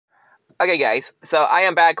Okay guys, so I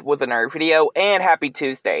am back with another video, and happy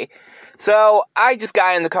Tuesday. So, I just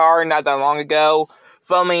got in the car not that long ago,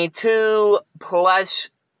 filming 2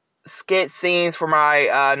 plush skit scenes for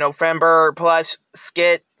my November plush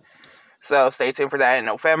skit. So, stay tuned for that in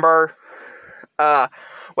November.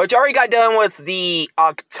 Which already got done with the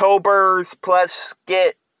October's plush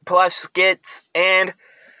skits, and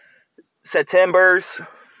September's.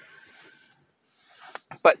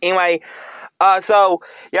 But anyway, so,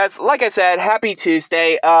 yes, like I said, happy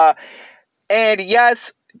Tuesday, and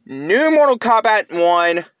yes, new Mortal Kombat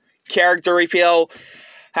 1 character reveal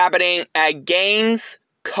happening at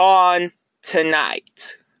Gamescon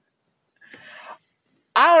tonight.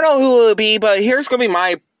 I don't know who it will be, but here's gonna be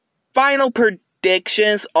my final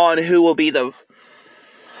predictions on who will be the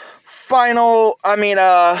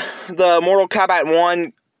the Mortal Kombat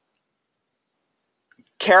 1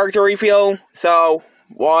 character reveal. So,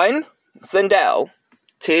 1, Sindel.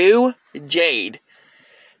 2, Jade.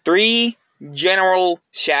 3, General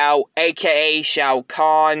Shao, aka Shao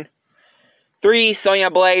Kahn. 3,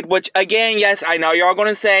 Sonya Blade, which, again, yes, I know y'all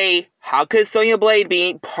gonna say, how could Sonya Blade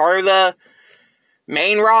be part of the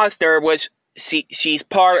main roster, which she's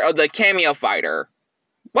part of the cameo fighter?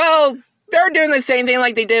 Well, they're doing the same thing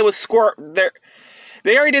like they did with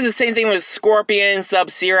they already did the same thing with Scorpion,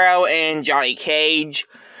 Sub-Zero, and Johnny Cage.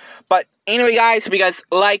 But anyway, guys, if you guys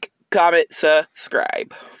like, comment,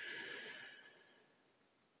 subscribe.